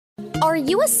Are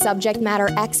you a subject matter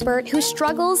expert who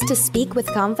struggles to speak with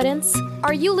confidence?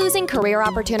 Are you losing career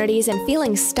opportunities and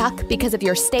feeling stuck because of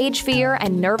your stage fear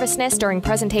and nervousness during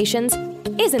presentations?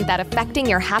 Isn't that affecting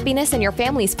your happiness and your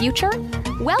family's future?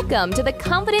 Welcome to the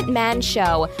Confident Man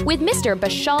Show with Mr.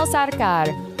 Bishal Sarkar,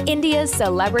 India's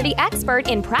celebrity expert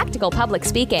in practical public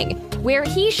speaking, where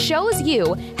he shows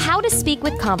you how to speak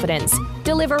with confidence,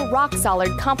 deliver rock-solid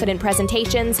confident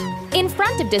presentations in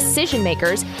front of decision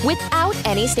makers without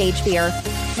any stage fear.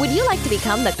 Would you like to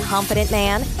become the confident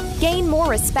man, gain more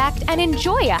respect, and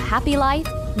enjoy a happy life?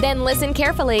 Then listen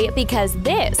carefully because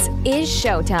this is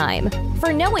showtime.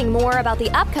 For knowing more about the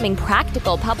upcoming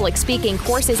practical public speaking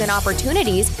courses and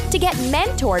opportunities to get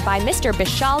mentored by Mr.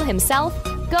 Bishal himself,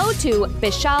 go to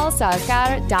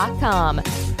bishalsarkar.com.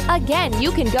 Again,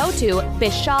 you can go to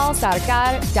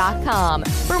bishalsarkar.com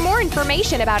for more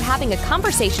information about having a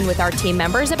conversation with our team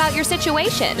members about your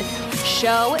situation.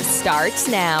 Show starts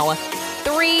now.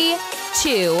 3,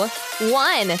 2,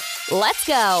 1. Let's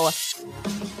go.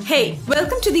 Hey,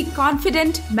 welcome to the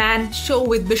Confident Man Show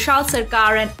with Bishal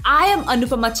Sarkar, and I am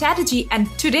Anupama Chatterjee, and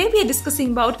today we are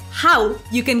discussing about how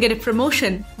you can get a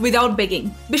promotion without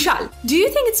begging. Bishal, do you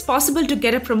think it's possible to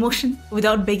get a promotion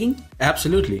without begging?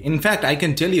 Absolutely. In fact, I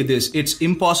can tell you this, it's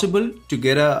impossible to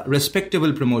get a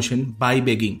respectable promotion by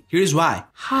begging. Here's why.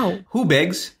 How? Who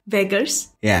begs? Beggars.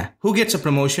 Yeah. Who gets a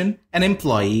promotion? An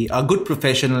employee, a good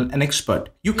professional, an expert.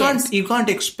 You can't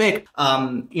expect,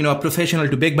 a professional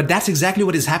to beg, but that's exactly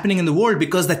what is happening in the world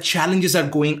because the challenges are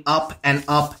going up and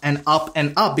up and up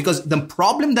and up. Because the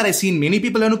problem that I see in many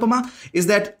people, Anupama, is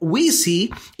that we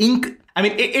see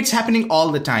it's happening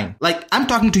all the time. Like I'm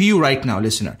talking to you right now,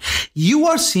 listener. You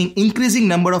are seeing increasing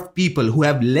number of people who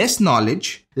have less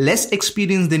knowledge, less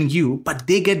experience than you, but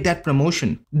they get that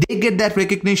promotion. They get that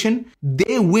recognition.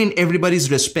 They win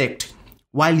everybody's respect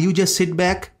while you just sit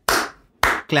back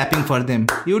clapping for them.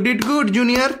 You did good,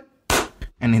 junior.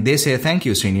 And they say, thank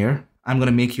you, senior. I'm going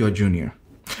to make you a junior.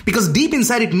 Because deep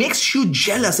inside, it makes you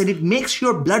jealous and it makes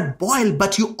your blood boil,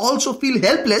 but you also feel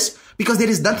helpless because there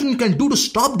is nothing you can do to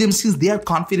stop them since they are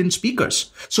confident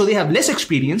speakers. So they have less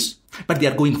experience, but they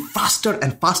are going faster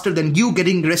and faster than you,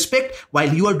 getting respect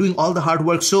while you are doing all the hard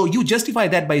work. So you justify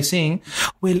that by saying,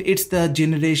 well, it's the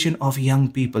generation of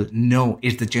young people. No,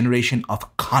 it's the generation of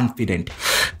confident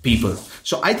people.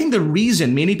 So I think the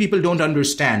reason many people don't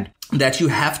understand that you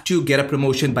have to get a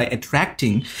promotion by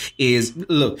attracting is,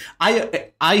 look, I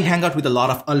hang out with a lot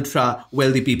of ultra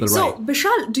wealthy people, right? So,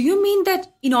 Bishal, do you mean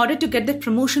that in order to get that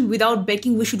promotion without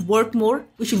begging, we should work more,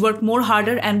 we should work more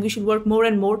harder, and we should work more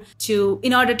and more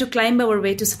in order to climb our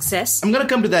way to success? I'm going to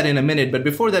come to that in a minute, but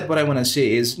before that, what I want to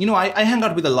say is, I hang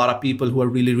out with a lot of people who are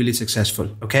really, really successful,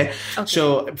 okay?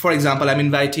 So, for example, I'm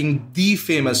inviting the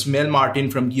famous Mel Martin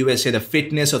from USA, the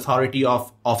fitness authority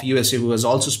of USA, who has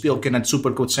also spoken at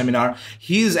Supercoach Seminar.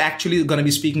 He is actually going to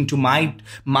be speaking to my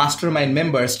mastermind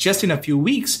members just in a few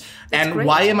weeks. That's great.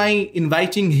 Why am I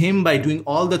inviting him by doing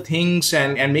all the things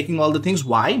and making all the things?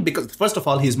 Why? Because first of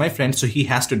all, he's my friend, so he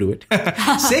has to do it.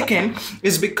 Second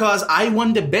is because I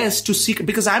want the best to seek,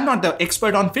 because I'm not the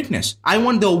expert on fitness. I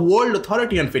want the world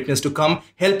authority on fitness to come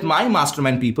help my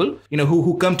mastermind people,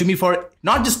 who come to me for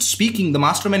not just speaking. The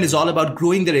mastermind is all about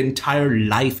growing their entire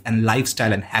life and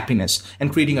lifestyle and happiness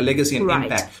and creating a legacy and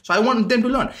impact. So I want them to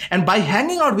learn. And by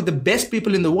hanging out with the best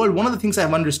people in the world, one of the things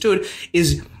I've understood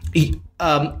is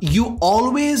you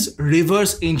always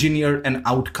reverse engineer an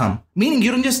outcome. Meaning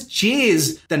you don't just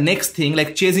chase the next thing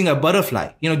like chasing a butterfly.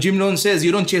 Jim Rohn says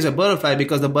you don't chase a butterfly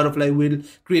because the butterfly will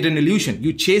create an illusion.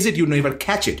 You chase it, you never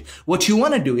catch it. What you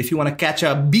want to do if you want to catch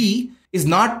a bee is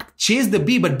not chase the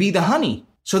bee, but be the honey.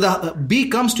 So the bee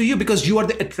comes to you because you are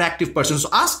the attractive person. So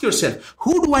ask yourself,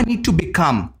 who do I need to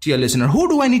become, dear listener? Who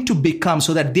do I need to become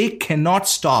so that they cannot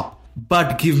stop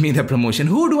but give me the promotion?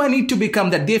 Who do I need to become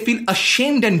that they feel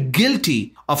ashamed and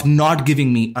guilty of not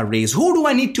giving me a raise? Who do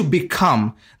I need to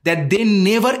become that they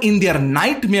never in their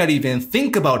nightmare even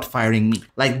think about firing me?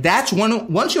 Like that's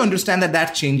once you understand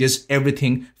that changes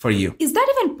everything for you. Is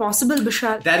that even possible,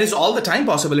 Bishal? That is all the time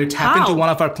possible. It happened to one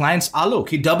of our clients, Alok.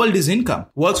 He doubled his income,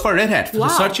 works for Red Hat. Wow.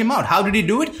 Search him out. How did he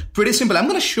do it? Pretty simple. I'm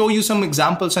going to show you some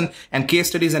examples and case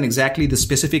studies and exactly the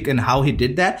specific and how he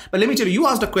did that. But let me tell you, you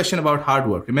asked a question about hard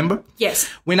work, remember? Yes.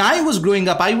 When I was growing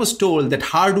up, I was told that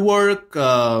hard work,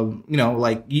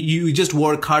 you just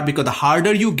work hard because the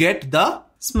harder you get, the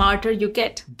smarter you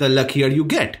get, the luckier you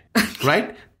get,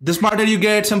 right? The smarter you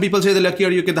get, some people say the luckier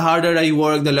you get, the harder I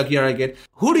work, the luckier I get.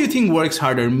 Who do you think works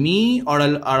harder, me or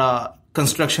a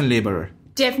construction laborer?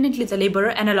 Definitely the laborer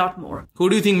and a lot more. Who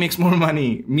do you think makes more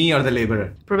money, me or the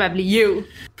laborer? Probably you.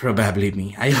 Probably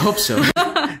me. I hope so.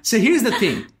 So here's the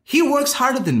thing. He works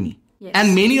harder than me. Yes.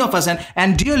 And many of us,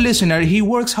 and dear listener, he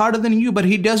works harder than you, but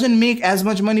he doesn't make as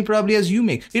much money probably as you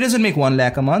make. He doesn't make 1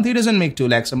 lakh a month. He doesn't make 2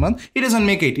 lakhs a month. He doesn't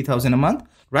make 80,000 a month,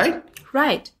 right?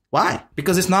 Right. Why?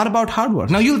 Because it's not about hard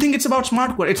work. Now you'll think it's about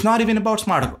smart work. It's not even about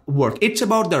smart work. It's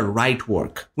about the right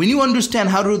work. When you understand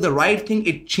how to do the right thing,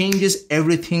 it changes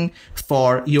everything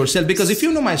for yourself. Because if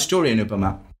you know my story,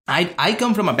 Anupama, I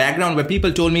come from a background where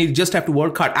people told me you just have to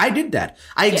work hard. I did that.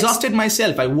 I exhausted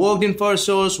myself. I worked in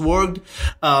FirstSource, worked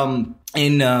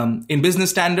in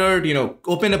Business Standard,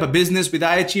 opened up a business with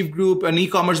iAchieve Group, an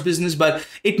e-commerce business, but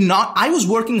I was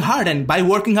working hard. And by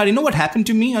working hard, you know what happened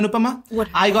to me, Anupama? What?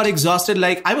 I got exhausted.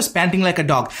 Like I was panting like a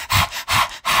dog.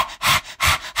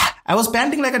 I was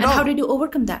panting like a dog. And how did you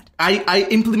overcome that? I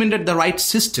implemented the right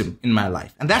system in my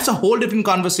life. And that's a whole different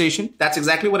conversation. That's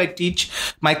exactly what I teach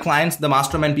my clients, the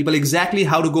mastermind people, exactly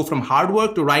how to go from hard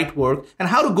work to right work and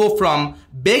how to go from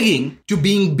begging to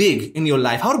being big in your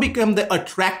life, how to become the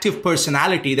attractive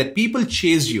personality that people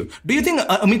chase you. Do you think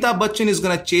Amitabh Bachchan is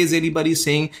going to chase anybody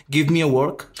saying, give me a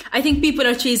work? I think people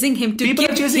are chasing him to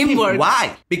give him work.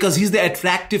 Why? Because he's the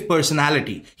attractive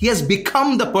personality. He has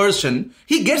become the person.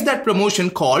 He gets that promotion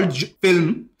called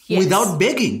film without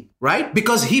begging, right?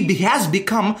 Because he has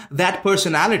become that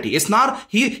personality. It's not,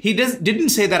 he didn't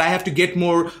say that I have to get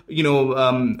more,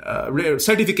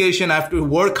 certification. I have to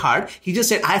work hard. He just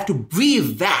said, I have to be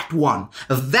that one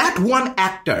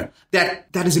actor that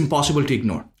is impossible to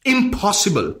ignore.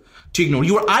 Impossible to ignore.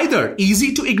 You are either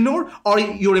easy to ignore or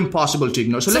you're impossible to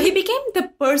ignore. So he became the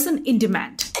person in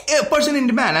demand. A person in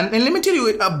demand. And let me tell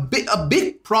you, a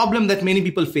big problem that many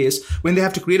people face when they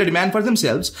have to create a demand for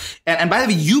themselves. And by the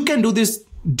way, you can do this,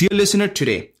 dear listener,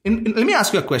 today. Let me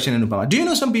ask you a question, Anupama. Do you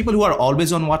know some people who are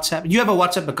always on WhatsApp? You have a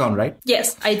WhatsApp account, right?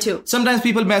 Yes, I do. Sometimes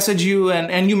people message you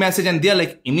and you message and they're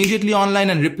like immediately online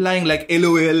and replying like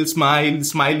LOL, smile,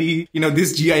 smiley,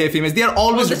 this GIF image. They are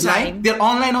always replying. They're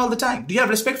online all the time. Do you have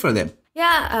respect for them?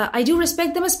 Yeah, I do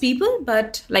respect them as people,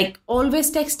 but like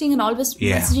always texting and always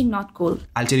messaging, not cool.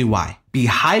 I'll tell you why. Be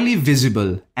highly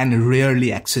visible and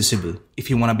rarely accessible if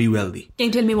you want to be wealthy. Can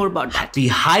you tell me more about that? Be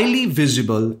highly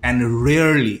visible and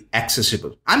rarely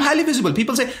accessible. I'm highly visible.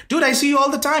 People say, dude, I see you all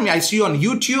the time. I see you on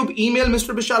YouTube, email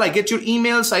Mr. Bishal. I get your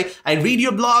emails. I read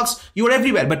your blogs. You're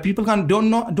everywhere. But people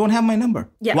don't have my number.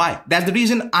 Yeah. Why? That's the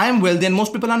reason I'm wealthy and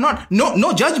most people are not.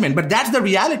 No judgment, but that's the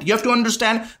reality. You have to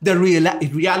understand the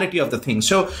reality of the thing.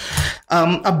 So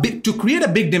to create a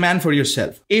big demand for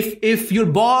yourself, if your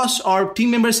boss or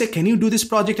team members say, can you do this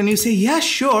project? And you say, yeah,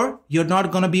 sure. You're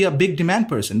not going to be a big demand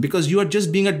person because you are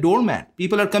just being a doormat.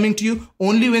 People are coming to you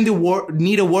only when they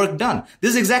need a work done.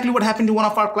 This is exactly what happened to one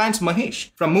of our clients, Mahesh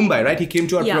from Mumbai, right? He came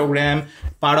to our program,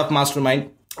 part of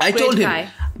Mastermind. I told him,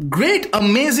 great,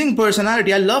 amazing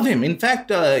personality. I love him. In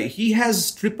fact, he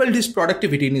has tripled his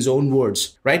productivity in his own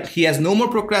words, right? He has no more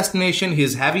procrastination.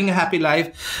 He's having a happy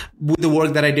life with the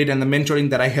work that I did and the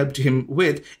mentoring that I helped him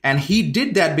with. And he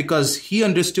did that because he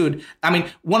understood. I mean,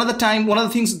 one of the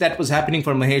things that was happening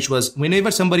for Mahesh was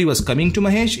whenever somebody was coming to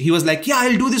Mahesh, he was like, yeah,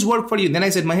 I'll do this work for you. Then I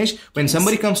said, Mahesh, when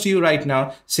somebody comes to you right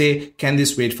now, say, can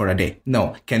this wait for a day?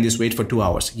 No. Can this wait for 2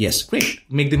 hours? Yes. Great.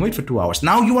 Make them wait for 2 hours.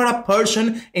 Now you are a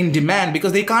person in demand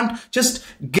because they can't just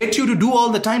get you to do all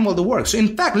the work. So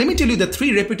in fact, let me tell you the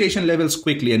 3 reputation levels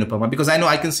quickly, Anupama, because I know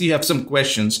I can see you have some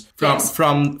questions from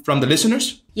the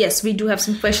listeners. Yes, we do have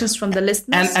some questions from the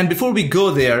listeners. And before we go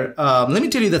there, let me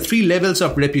tell you the 3 levels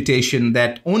of reputation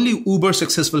that only uber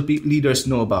successful leaders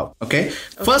know about. Okay.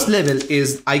 First level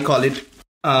is, I call it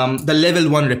the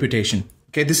level 1 reputation.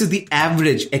 Okay, this is the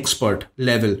average expert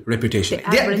level reputation.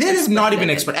 There is not even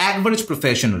expert, average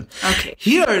professional. Okay.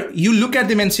 Here, you look at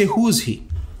them and say, who's he?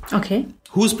 Okay.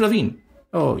 Who's Praveen?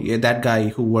 Oh, yeah, that guy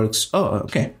who works. Oh,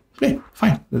 okay. Great.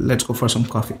 Fine. Let's go for some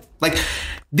coffee. Like,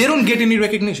 they don't get any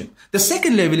recognition. The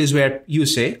second level is where you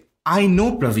say, I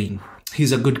know Praveen.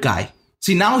 He's a good guy.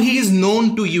 See, now he is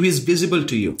known to you. He's visible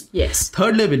to you. Yes.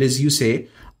 Third level is you say,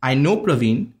 I know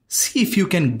Praveen. See if you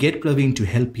can get Praveen to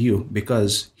help you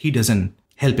because he doesn't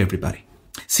help everybody.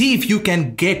 See if you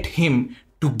can get him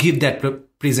to give that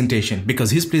presentation because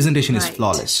his presentation is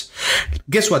flawless.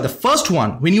 Guess what? The first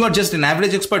one, when you are just an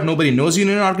average expert, nobody knows you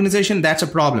in an organization, that's a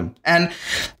problem. And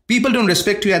people don't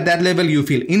respect you at that level. You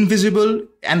feel invisible.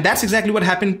 And that's exactly what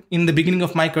happened in the beginning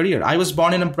of my career. I was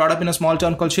born and brought up in a small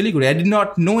town called Siliguri. I did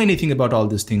not know anything about all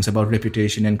these things, about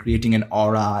reputation and creating an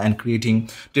aura and creating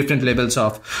different levels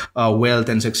of wealth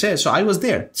and success. So I was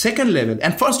there. Second level.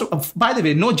 And first, by the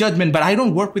way, no judgment, but I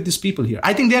don't work with these people here.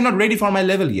 I think they are not ready for my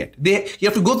level yet. You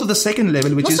have to go to the second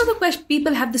level, which Most of the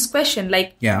people have this question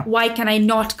like, why can I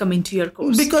not come into your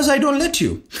course? Because I don't let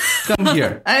you. come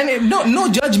here. And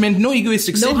no judgment, no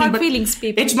egoistic No statement, hard but feelings,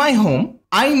 people. It's my home.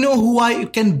 I know who I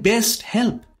can best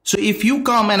help. So if you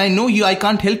come and I know you, I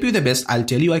can't help you the best, I'll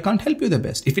tell you I can't help you the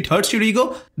best. If it hurts your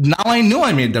ego, now I know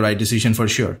I made the right decision for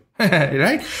sure.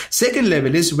 Right? Second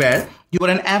level is where you are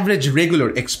an average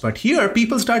regular expert. Here,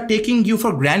 people start taking you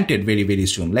for granted very, very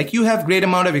soon. Like you have great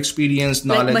amount of experience,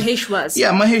 knowledge. Like Mahesh was.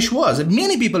 Yeah, Mahesh was.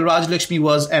 Many people, Raj Lakshmi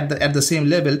was at the same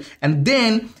level. And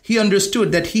then he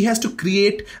understood that he has to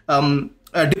create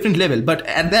a different level. But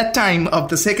at that time of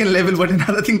the second level, what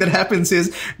another thing that happens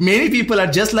is many people are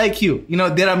just like you.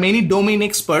 There are many domain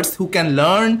experts who can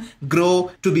learn,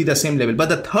 grow to be the same level. But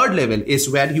the third level is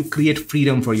where you create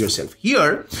freedom for yourself.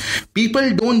 Here,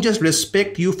 people don't just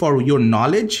respect you for your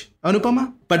knowledge,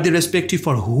 Anupama, but they respect you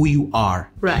for who you are.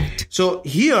 Right. So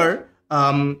here,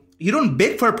 you don't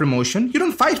beg for a promotion. You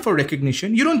don't fight for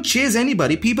recognition. You don't chase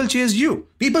anybody. People chase you.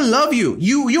 People love you.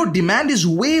 Your demand is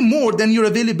way more than your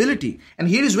availability. And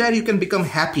here is where you can become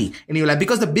happy in your life.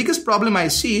 Because the biggest problem I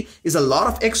see is a lot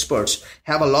of experts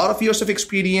have a lot of years of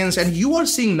experience, and you are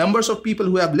seeing numbers of people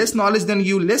who have less knowledge than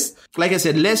you, less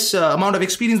amount of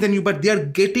experience than you, but they are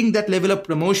getting that level of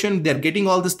promotion. They're getting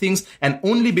all these things, and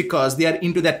only because they are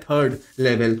into that third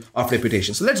level of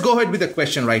reputation. So let's go ahead with the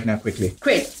question right now quickly.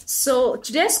 Great. So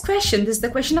today's question, this is the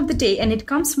question of the day, and it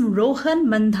comes from Rohan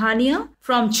Mandhania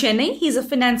from Chennai. He's a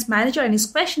finance manager, and his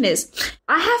question is,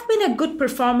 I have been a good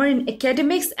performer in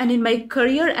academics and in my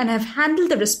career, and have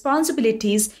handled the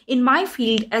responsibilities in my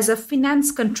field as a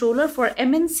finance controller for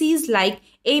MNCs like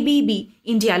ABB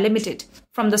India Limited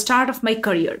from the start of my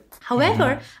career.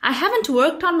 However, I haven't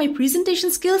worked on my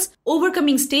presentation skills,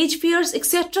 overcoming stage fears,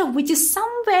 etc., which is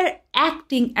somewhere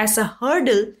acting as a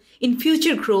hurdle in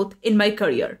future growth in my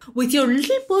career. With your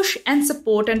little push and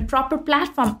support and proper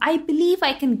platform, I believe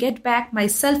I can get back my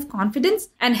self-confidence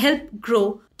and help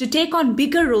grow to take on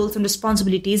bigger roles and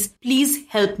responsibilities. Please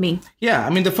help me. Yeah,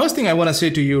 the first thing I want to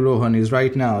say to you, Rohan, is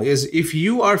right now is if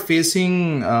you are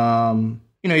facing,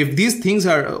 if these things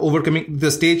are overcoming,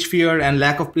 the stage fear and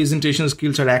lack of presentation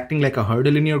skills are acting like a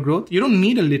hurdle in your growth, you don't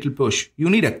need a little push. You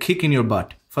need a kick in your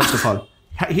butt, first of all.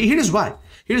 Here is why.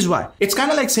 It's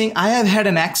kind of like saying, I have had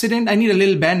an accident. I need a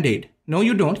little Band-Aid. No,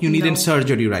 you don't. You need in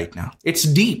surgery right now. It's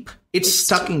deep. It's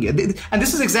stuck in you. And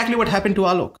this is exactly what happened to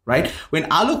Alok, right? When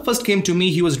Alok first came to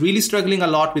me, he was really struggling a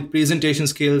lot with presentation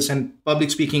skills and public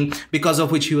speaking, because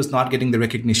of which he was not getting the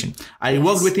recognition. I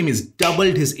worked with him. He's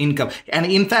doubled his income. And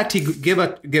in fact, he gave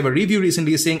a review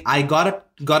recently saying, I got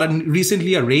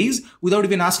recently a raise without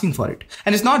even asking for it.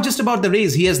 And it's not just about the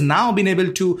raise. He has now been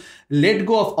able to let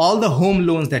go of all the home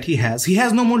loans that he has. He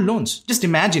has no more loans. Just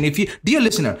imagine dear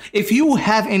listener, if you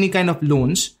have any kind of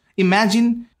loans,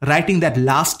 imagine writing that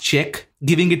last check,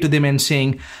 giving it to them and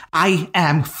saying, I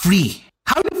am free.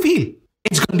 How do you feel?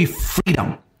 It's going to be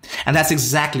freedom. And that's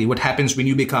exactly what happens when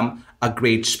you become a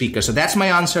great speaker. So that's my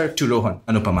answer to Rohan.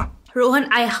 Anupama. Rohan,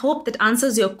 I hope that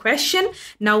answers your question.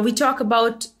 Now we talk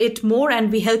about it more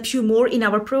and we help you more in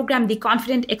our program, The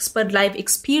Confident Expert Live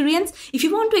Experience. If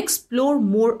you want to explore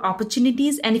more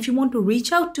opportunities and if you want to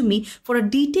reach out to me for a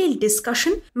detailed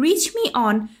discussion, reach me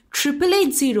on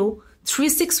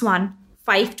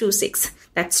 888-361-526.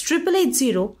 That's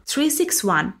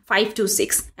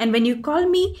 888-361-526. And when you call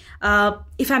me,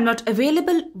 if I'm not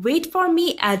available, wait for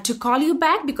me to call you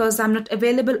back because I'm not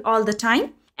available all the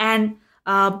time. And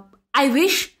I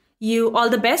wish you all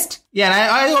the best. Yeah, and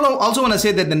I also want to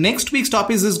say that the next week's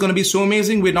topic is going to be so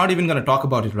amazing, we're not even going to talk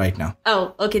about it right now.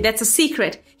 Oh, okay, that's a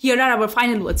secret. Here are our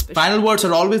final words. Bishal. Final words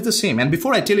are always the same. And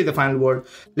before I tell you the final word,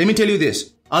 let me tell you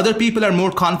this. Other people are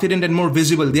more confident and more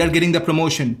visible. They are getting the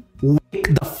promotion.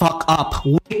 Wake the fuck up.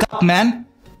 Wake up, man.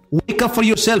 Wake up for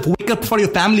yourself. Wake up for your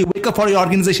family. Wake up for your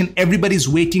organization. Everybody's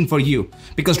waiting for you.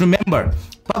 Because remember,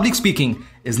 public speaking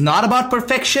is not about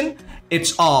perfection.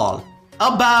 It's all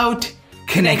about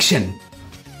connection.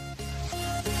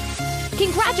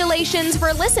 Congratulations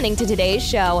for listening to today's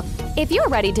show. If you're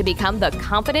ready to become the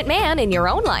confident man in your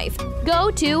own life, go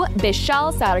to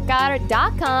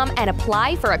bishalsarkar.com and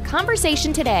apply for a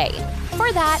conversation today.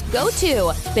 For that, go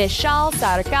to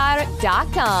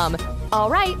bishalsarkar.com. All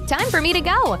right, time for me to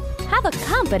go. Have a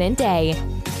confident day.